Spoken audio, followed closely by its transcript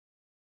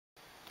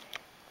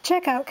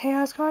Check out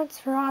Chaos Cards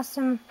for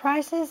awesome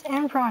prices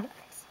and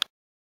products.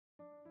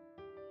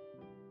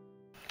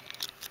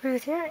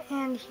 Ruth here,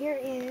 and here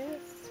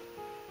is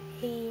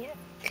a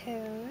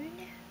code.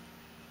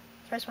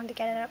 First one to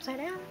get it upside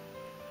down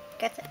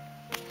gets it.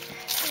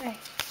 Okay,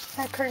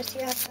 courtesy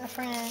of a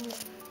friend,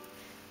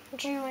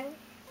 June,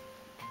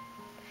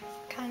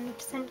 kind of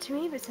sent it to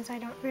me, but since I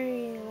don't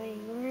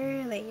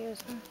really use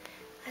them,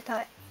 I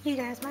thought you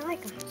guys might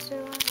like them.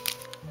 So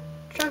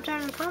drop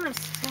down in the comments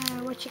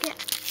what you get.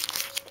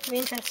 It'll be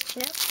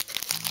interesting to know.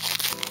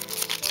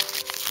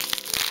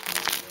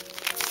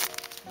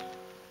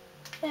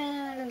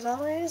 And as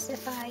always,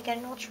 if I get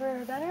an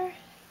ultra or better,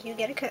 you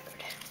get a code.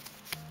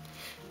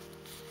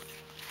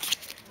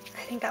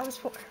 I think that was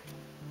 4.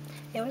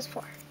 It was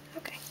 4.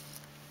 Okay.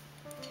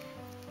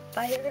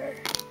 Fire.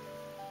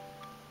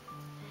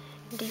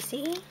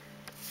 DC.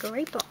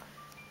 Great Ball.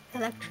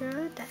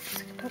 Electro.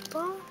 That's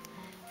Pokeball.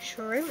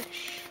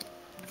 Shroomish.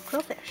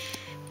 Quillfish.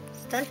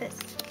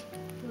 Stunfisk.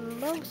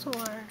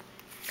 Bulbasaur.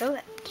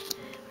 Golett.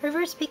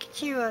 Reverse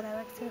Pikachu. Oh, that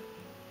looks so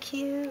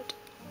cute.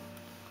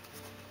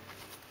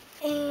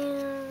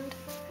 And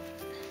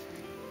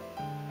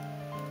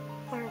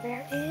our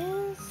rare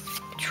is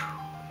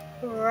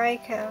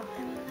Raikou. I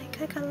mean,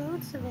 I got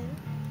loads of it.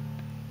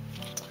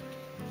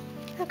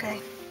 Okay.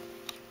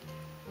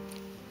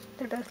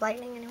 They're both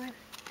lightning anyway.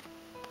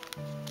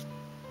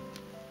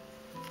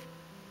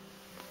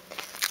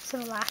 So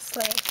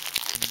lastly,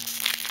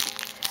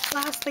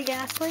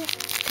 ghastly.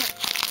 Okay.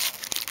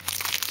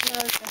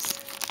 What is this?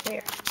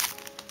 Weird.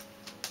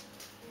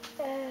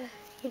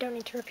 You don't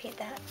need to repeat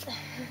that.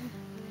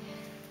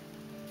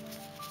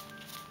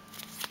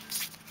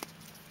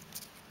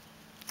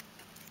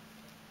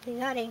 You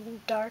got a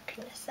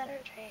darkness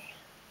energy.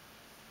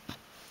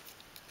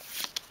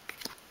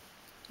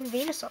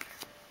 Venusaur.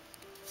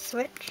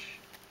 Switch.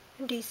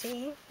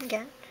 DC.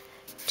 Again.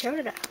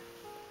 Totodile.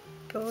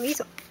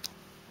 Weasel.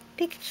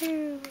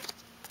 Pikachu.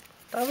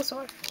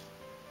 Bulbasaur.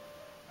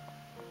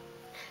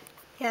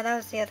 Yeah, that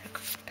was the other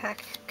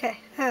pack. Okay.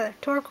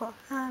 Torkoal.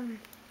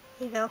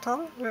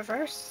 Yveltal.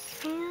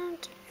 Reverse.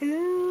 And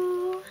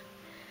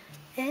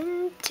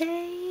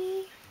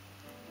Entei.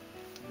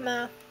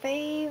 My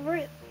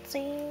favorite.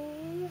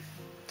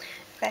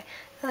 Okay,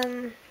 let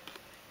me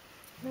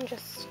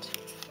just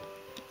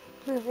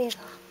move these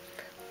off.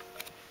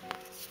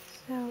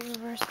 So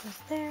reverse was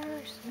there,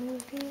 just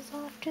move these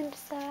off to the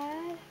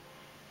side.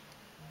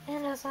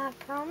 And as I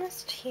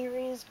promised, here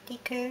is the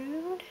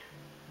code.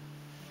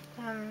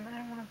 I don't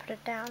want to put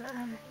it down.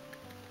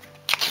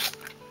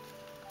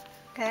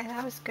 Okay,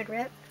 that was a good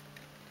rip.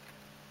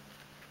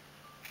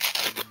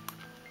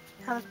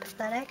 That was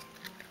pathetic.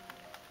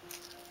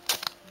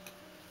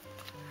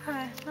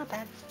 Not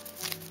bad.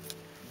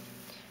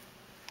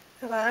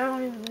 Okay, I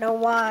don't even know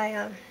why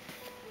I'm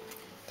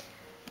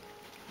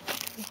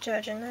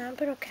judging that,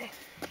 but okay.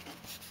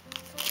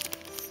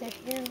 So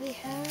here we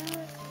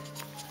have,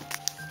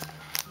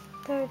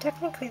 though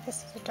technically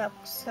this is a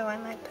double, so I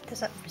might put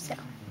this up for sale.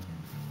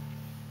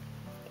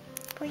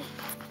 Boink.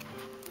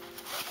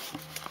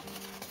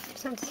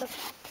 Send this up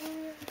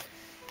there.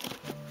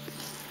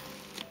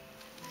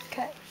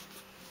 Okay.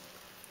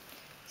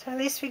 So at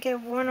least we get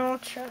 1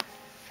 ultra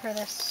for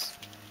this.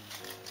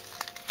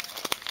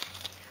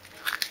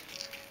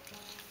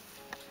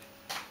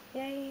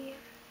 Yay.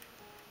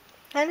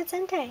 And it's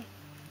Entei.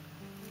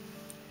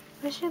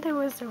 Wish there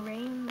was a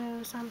rainbow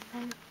or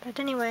something. But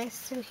anyway,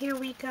 so here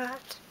we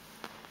got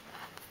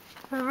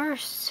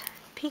Reverse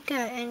Pika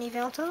and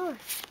Yveltal.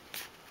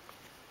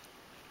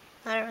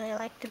 I don't really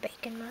like the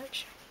bacon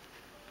much.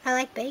 I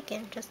like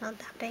bacon, just not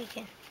that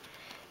bacon.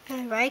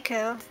 And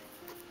Raikou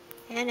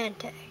and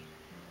Entei.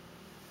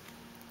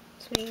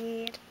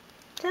 Sweet.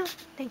 So,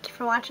 thank you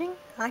for watching.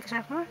 I like to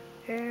have more.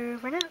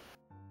 Over and out.